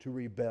others to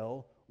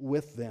rebel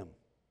with them.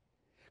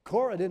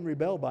 Korah didn't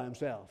rebel by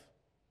himself.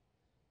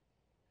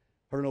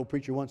 Heard an old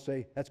preacher once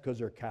say, that's because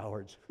they're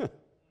cowards.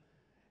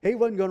 He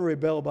wasn't going to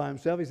rebel by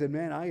himself. He said,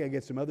 man, I got to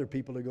get some other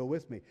people to go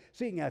with me.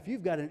 See, now, if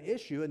you've got an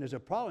issue and there's a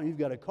problem, you've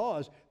got a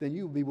cause, then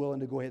you'll be willing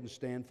to go ahead and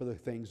stand for the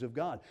things of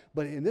God.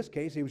 But in this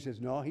case, he says,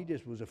 no, he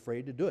just was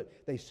afraid to do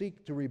it. They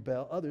seek to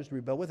rebel, others to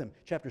rebel with him.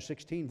 Chapter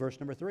 16,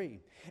 verse number 3.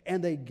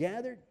 And they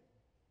gathered,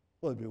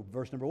 well,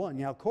 verse number 1.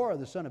 Now Korah,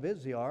 the son of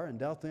Izziar, and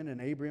Dathan, and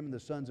Abiram, and the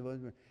sons of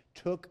Israel,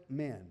 took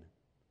men.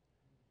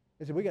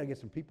 They said, we got to get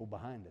some people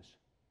behind us.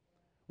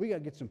 We got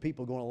to get some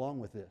people going along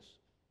with this.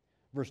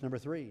 Verse number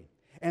 3.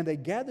 And they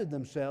gathered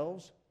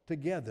themselves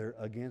together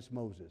against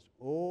Moses.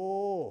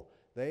 Oh,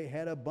 they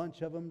had a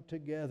bunch of them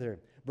together.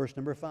 Verse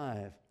number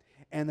 5.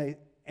 And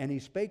he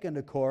spake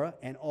unto Korah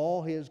and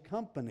all his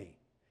company.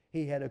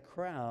 He had a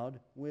crowd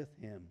with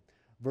him.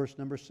 Verse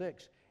number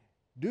 6.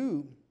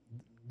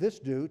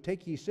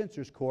 Take ye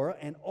censers, Korah,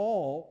 and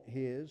all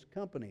his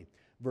company.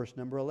 Verse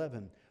number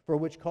 11. For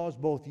which cause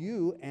both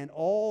you and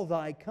all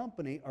thy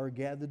company are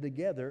gathered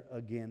together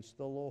against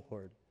the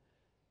Lord.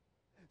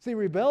 See,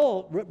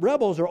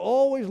 rebels are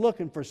always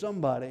looking for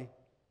somebody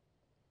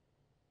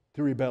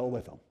to rebel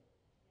with them.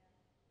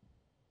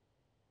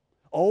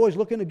 Always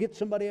looking to get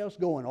somebody else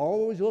going.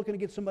 Always looking to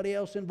get somebody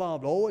else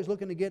involved. Always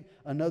looking to get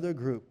another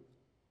group.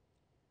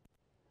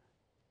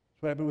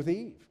 That's what happened with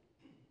Eve.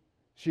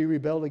 She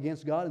rebelled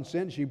against God and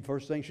sinned.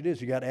 First thing she did,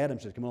 she got Adam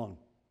and said, come on,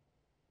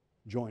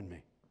 join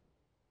me.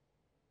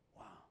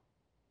 Wow.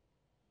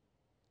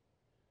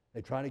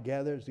 They try to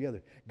gather us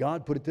together.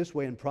 God put it this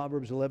way in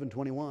Proverbs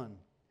 11:21.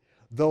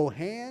 Though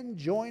hand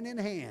join in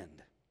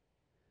hand,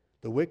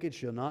 the wicked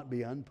shall not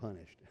be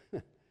unpunished.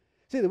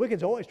 See, the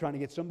wicked's always trying to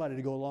get somebody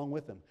to go along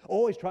with them.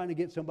 Always trying to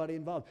get somebody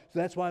involved. So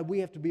that's why we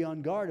have to be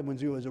on guard. And when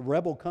a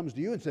rebel comes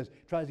to you and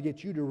tries to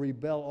get you to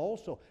rebel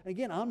also. And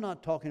again, I'm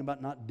not talking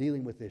about not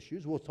dealing with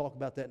issues. We'll talk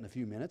about that in a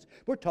few minutes.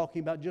 We're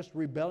talking about just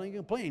rebelling and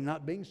complaining,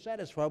 not being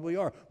satisfied where we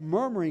are,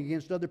 murmuring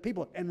against other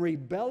people, and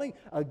rebelling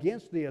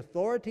against the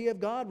authority of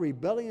God,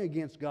 rebelling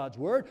against God's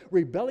Word,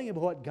 rebelling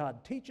about what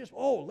God teaches.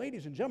 Oh,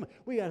 ladies and gentlemen,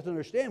 we have to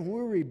understand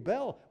when we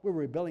rebel, we're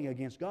rebelling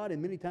against God,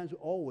 and many times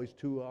always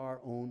to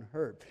our own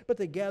hurt. But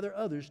they gather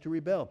others to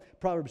rebel.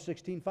 Proverbs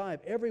 16:5,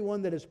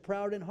 everyone that is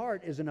proud in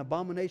heart is an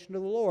abomination to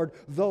the Lord.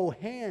 Though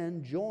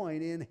hand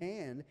join in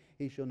hand,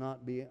 he shall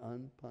not be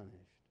unpunished.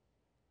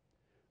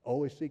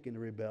 Always seeking to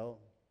rebel,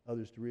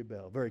 others to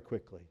rebel. Very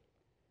quickly.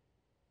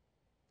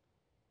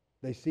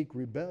 They seek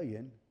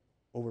rebellion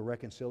over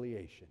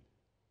reconciliation.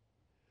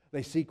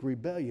 They seek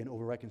rebellion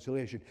over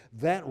reconciliation.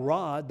 That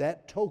rod,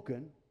 that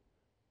token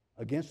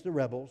against the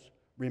rebels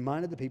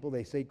reminded the people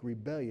they seek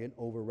rebellion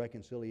over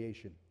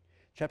reconciliation.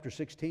 Chapter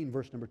 16,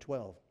 verse number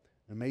 12.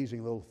 An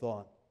amazing little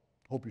thought.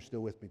 Hope you're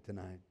still with me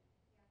tonight.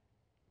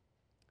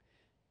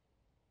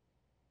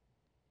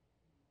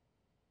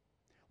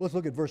 Let's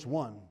look at verse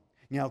 1.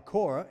 Now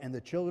Korah and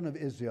the children of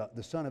Israel,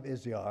 the son of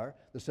Izhar,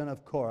 the son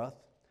of Korath,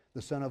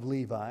 the son of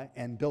Levi,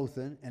 and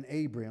Dothan and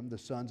Abiram, the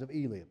sons of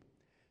Eliab.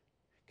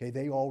 Okay,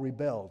 they all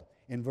rebelled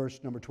in verse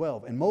number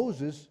 12. And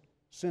Moses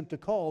sent to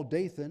call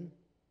Dathan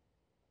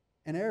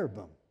and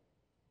Abiram.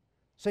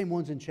 Same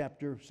ones in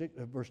chapter 6,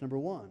 verse number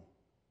 1.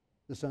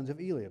 The sons of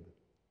Eliab,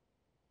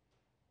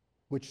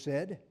 which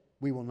said,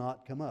 we will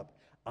not come up.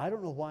 I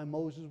don't know why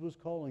Moses was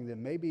calling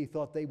them. Maybe he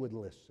thought they would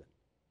listen.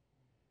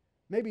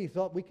 Maybe he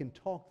thought we can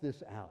talk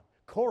this out.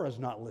 Korah's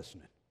not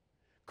listening.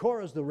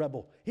 Korah's the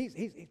rebel. He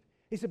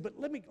said, but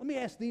let me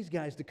ask these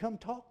guys to come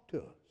talk to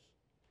us.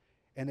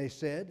 And they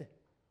said,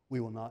 we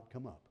will not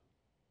come up.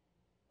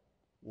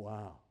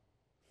 Wow.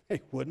 They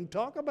wouldn't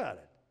talk about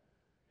it.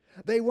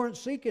 They weren't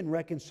seeking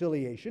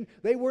reconciliation.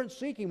 They weren't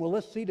seeking, well,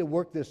 let's see to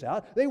work this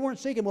out. They weren't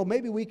seeking, well,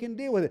 maybe we can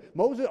deal with it.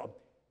 Moses,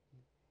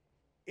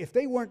 if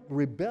they weren't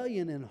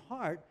rebellion in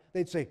heart,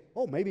 they'd say,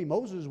 oh, maybe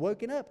Moses is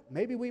waking up.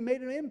 Maybe we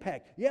made an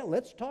impact. Yeah,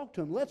 let's talk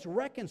to him. Let's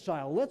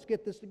reconcile. Let's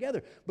get this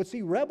together. But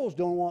see, rebels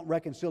don't want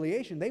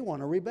reconciliation. They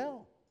want to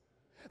rebel.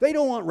 They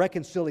don't want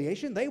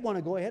reconciliation. They want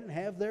to go ahead and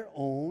have their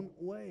own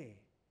way.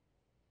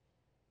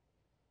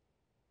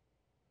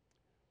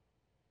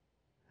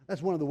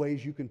 That's one of the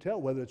ways you can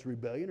tell whether it's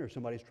rebellion or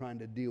somebody's trying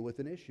to deal with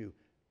an issue.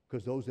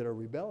 Because those that are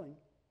rebelling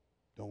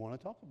don't want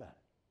to talk about it.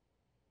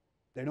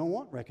 They don't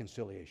want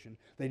reconciliation.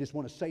 They just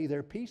want to say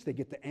their piece. They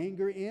get the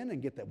anger in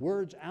and get the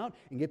words out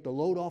and get the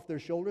load off their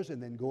shoulders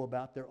and then go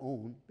about their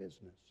own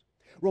business.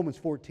 Romans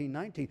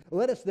 14:19.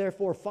 Let us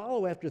therefore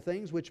follow after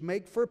things which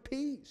make for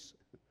peace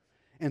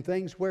and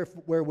things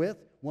wherewith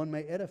one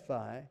may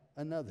edify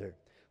another.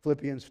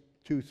 Philippians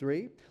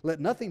 2:3. Let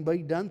nothing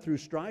be done through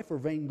strife or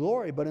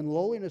vainglory, but in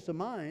lowliness of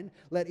mind,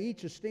 let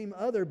each esteem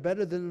other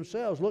better than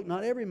themselves. Look,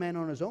 not every man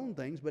on his own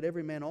things, but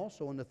every man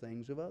also on the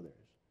things of others.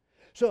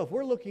 So if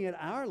we're looking at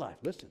our life,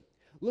 listen,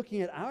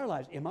 looking at our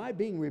lives, am I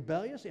being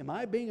rebellious? Am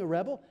I being a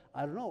rebel?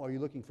 I don't know. Are you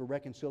looking for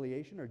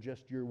reconciliation or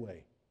just your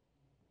way?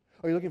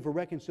 Are you looking for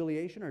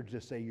reconciliation or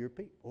just say your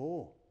piece?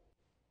 Oh.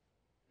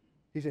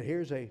 He said,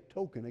 here's a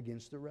token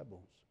against the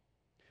rebels.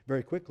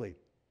 Very quickly,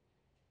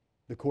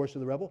 the course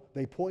of the rebel,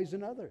 they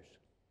poison others.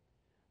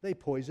 They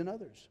poison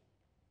others.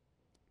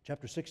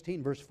 Chapter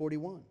 16, verse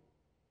 41.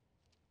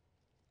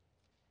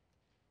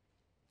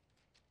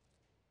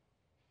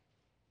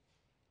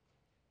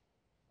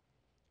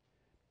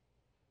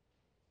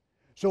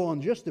 So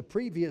on just the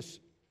previous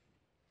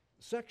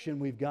section,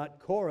 we've got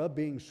Korah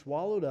being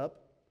swallowed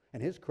up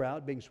and his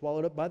crowd being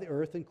swallowed up by the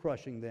earth and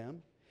crushing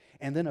them.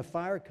 And then a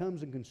fire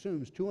comes and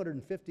consumes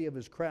 250 of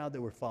his crowd that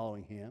were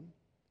following him.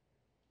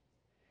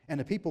 And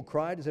the people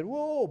cried and said,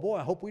 whoa, boy,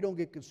 I hope we don't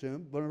get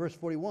consumed. But in verse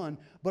 41,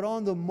 but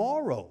on the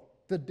morrow,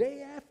 the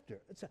day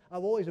after,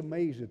 I'm always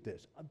amazed at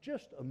this. I'm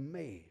just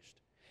amazed.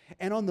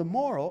 And on the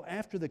morrow,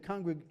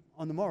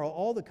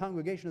 all the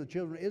congregation of the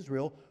children of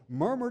Israel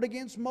murmured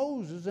against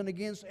Moses and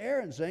against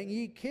Aaron, saying,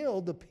 ye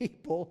killed the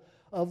people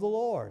of the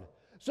Lord.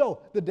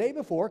 So the day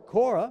before,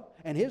 Korah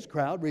and his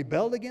crowd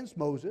rebelled against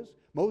Moses.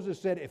 Moses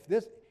said,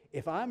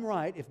 if I'm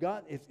right, he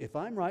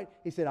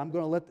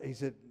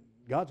said,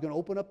 God's going to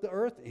open up the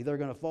earth. They're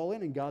going to fall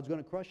in and God's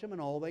going to crush them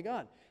and all they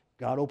got.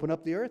 God opened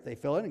up the earth. They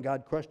fell in and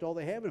God crushed all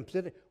they have. And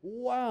said,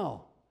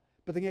 wow.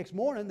 But the next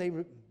morning,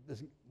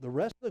 the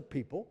rest of the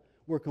people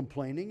were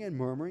complaining and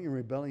murmuring and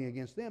rebelling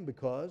against them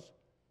because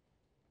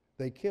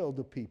they killed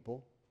the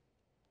people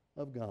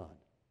of God.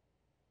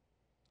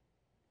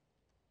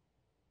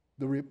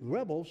 The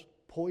rebels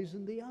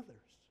poisoned the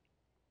others.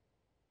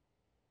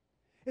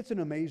 It's an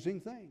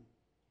amazing thing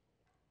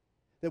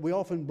that we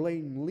often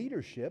blame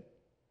leadership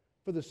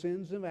for the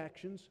sins and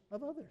actions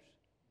of others.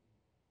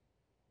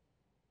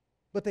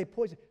 But they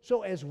poison.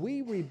 So as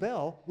we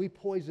rebel, we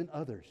poison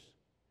others.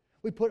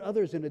 We put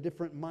others in a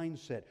different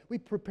mindset. We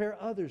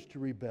prepare others to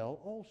rebel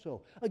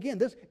also.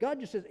 Again, God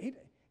just says,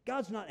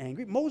 God's not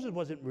angry. Moses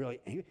wasn't really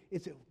angry.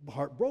 It's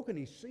heartbroken.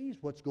 He sees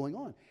what's going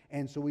on.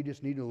 And so we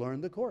just need to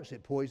learn the course.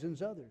 It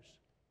poisons others.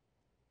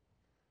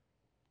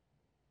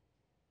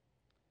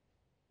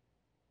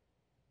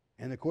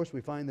 And of course, we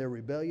find their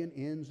rebellion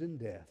ends in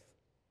death.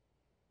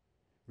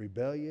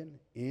 Rebellion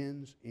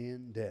ends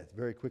in death.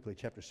 Very quickly,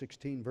 chapter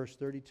 16, verse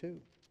 32.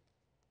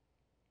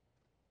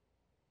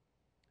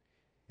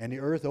 And the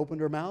earth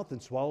opened her mouth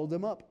and swallowed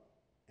them up,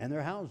 and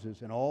their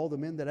houses, and all the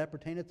men that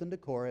appertaineth unto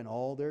Korah, and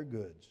all their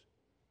goods.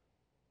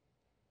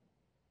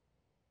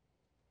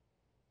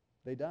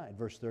 They died.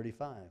 Verse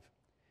 35.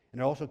 And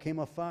there also came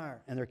a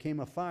fire, and there came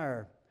a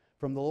fire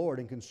from the Lord,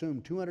 and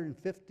consumed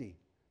 250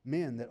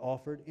 men that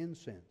offered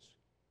incense.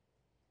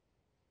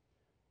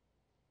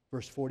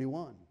 Verse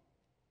 41.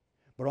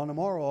 But on the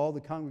morrow all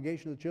the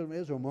congregation of the children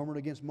of Israel murmured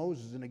against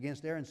Moses and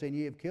against Aaron, saying,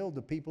 Ye have killed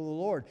the people of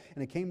the Lord.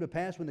 And it came to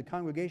pass, when the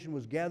congregation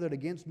was gathered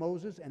against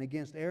Moses and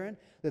against Aaron,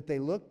 that they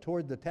looked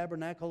toward the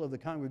tabernacle of the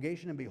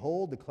congregation, and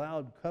behold, the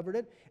cloud covered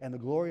it, and the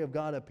glory of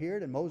God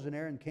appeared. And Moses and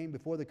Aaron came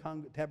before the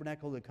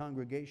tabernacle of the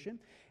congregation.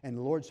 And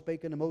the Lord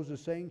spake unto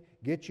Moses, saying,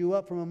 Get you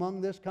up from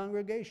among this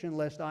congregation,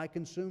 lest I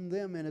consume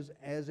them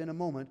as in a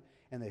moment.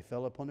 And they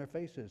fell upon their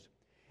faces.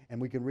 And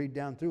we can read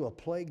down through, a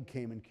plague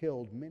came and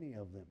killed many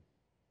of them.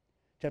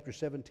 Chapter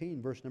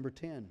 17, verse number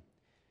 10.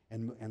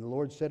 And the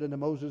Lord said unto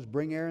Moses,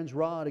 Bring Aaron's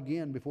rod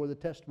again before the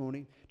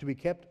testimony, to be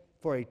kept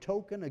for a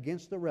token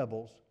against the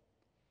rebels.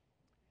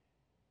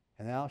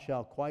 And thou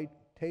shalt quite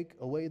take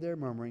away their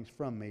murmurings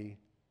from me,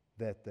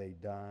 that they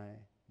die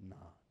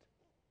not.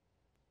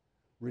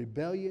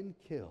 Rebellion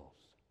kills.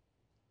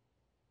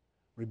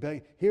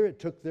 Rebellion. Here it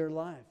took their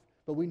life,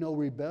 but we know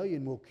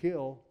rebellion will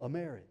kill a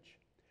marriage.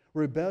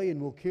 Rebellion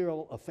will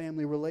kill a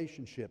family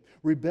relationship.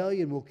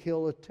 Rebellion will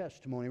kill a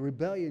testimony.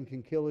 Rebellion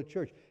can kill a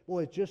church.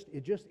 Boy, it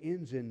just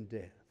ends in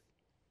death.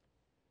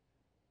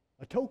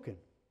 A token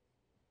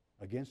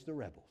against the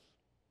rebels.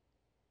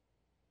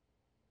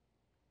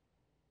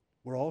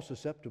 We're all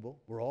susceptible.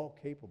 We're all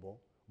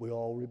capable. We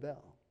all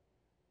rebel.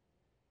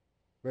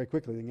 Very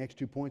quickly, the next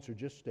 2 points are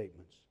just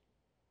statements.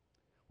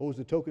 What was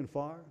the token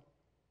for?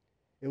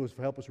 It was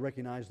to help us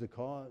recognize the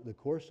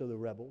course of the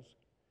rebels.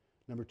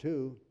 Number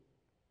 2,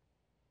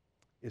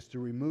 is to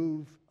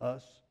remove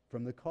us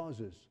from the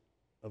causes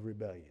of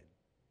rebellion.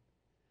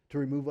 To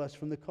remove us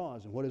from the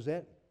cause. And what is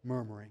that?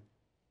 Murmuring.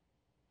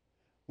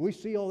 We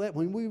see all that.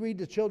 When we read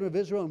the children of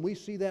Israel and we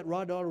see that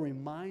rod, ought to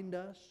remind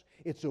us,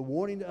 it's a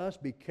warning to us,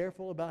 be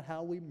careful about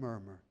how we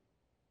murmur.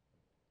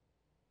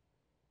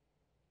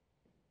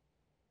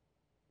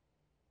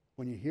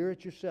 When you hear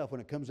it yourself, when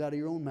it comes out of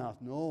your own mouth,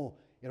 no,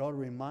 it ought to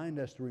remind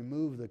us to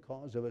remove the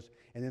cause of us.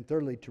 And then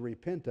thirdly, to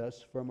repent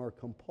us from our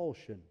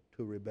compulsion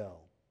to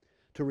rebel.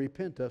 To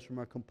repent us from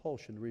our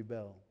compulsion to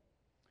rebel.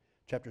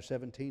 Chapter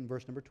 17,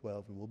 verse number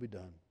 12, and we'll be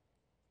done.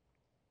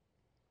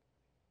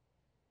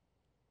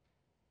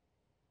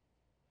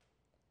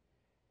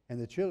 And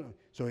the children,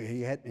 so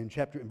he had in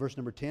verse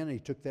number 10, he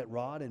took that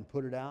rod and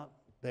put it out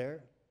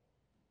there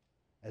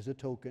as a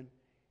token.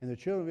 And the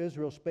children of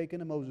Israel spake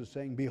unto Moses,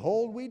 saying,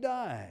 Behold, we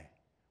die,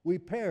 we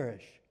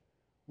perish,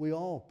 we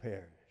all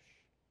perish.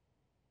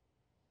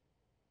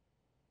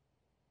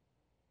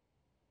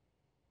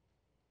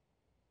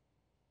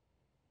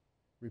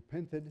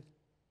 Repented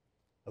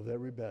of their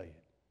rebellion.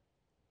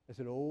 I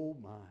said, oh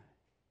my.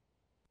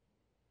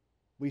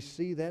 We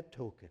see that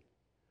token.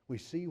 We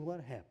see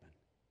what happened.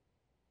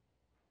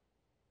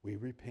 We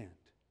repent.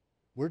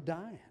 We're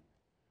dying.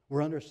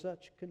 We're under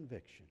such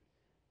conviction.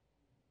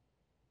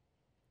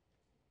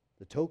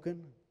 The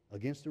token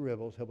against the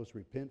rebels help us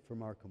repent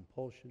from our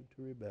compulsion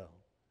to rebel.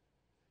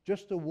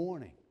 Just a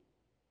warning.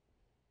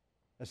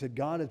 I said,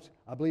 God,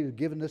 I believe, has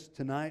given this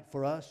tonight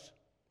for us,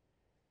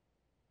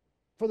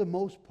 for the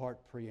most part,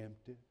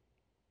 preemptive.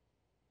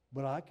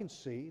 But I can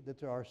see that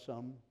there are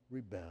some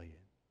rebellion.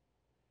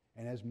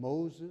 And as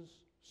Moses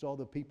saw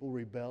the people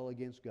rebel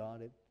against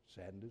God, it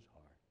saddened his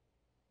heart.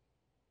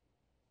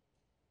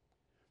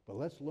 But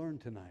let's learn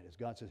tonight, as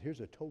God says, here's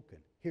a token,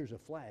 here's a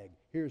flag,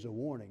 here's a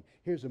warning,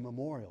 here's a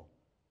memorial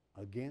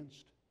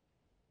against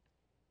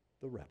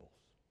the rebels.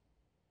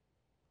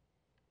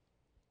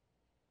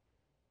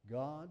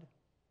 God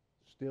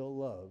still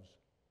loves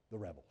the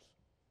rebels.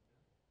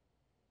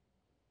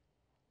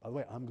 By the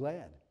way, I'm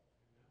glad.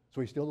 So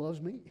he still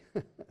loves me.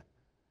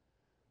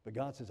 But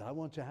God says, I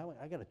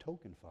got a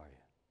token for you.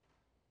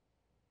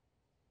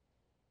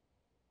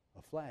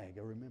 A flag,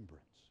 a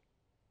remembrance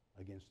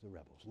against the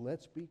rebels.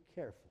 Let's be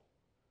careful.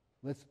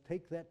 Let's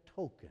take that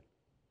token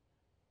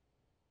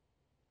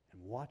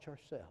and watch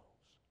ourselves,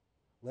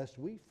 lest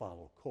we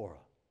follow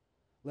Korah,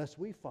 lest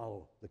we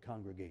follow the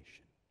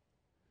congregation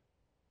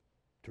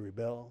to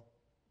rebel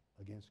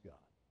against God.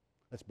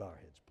 Let's bow our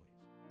heads,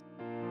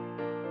 please.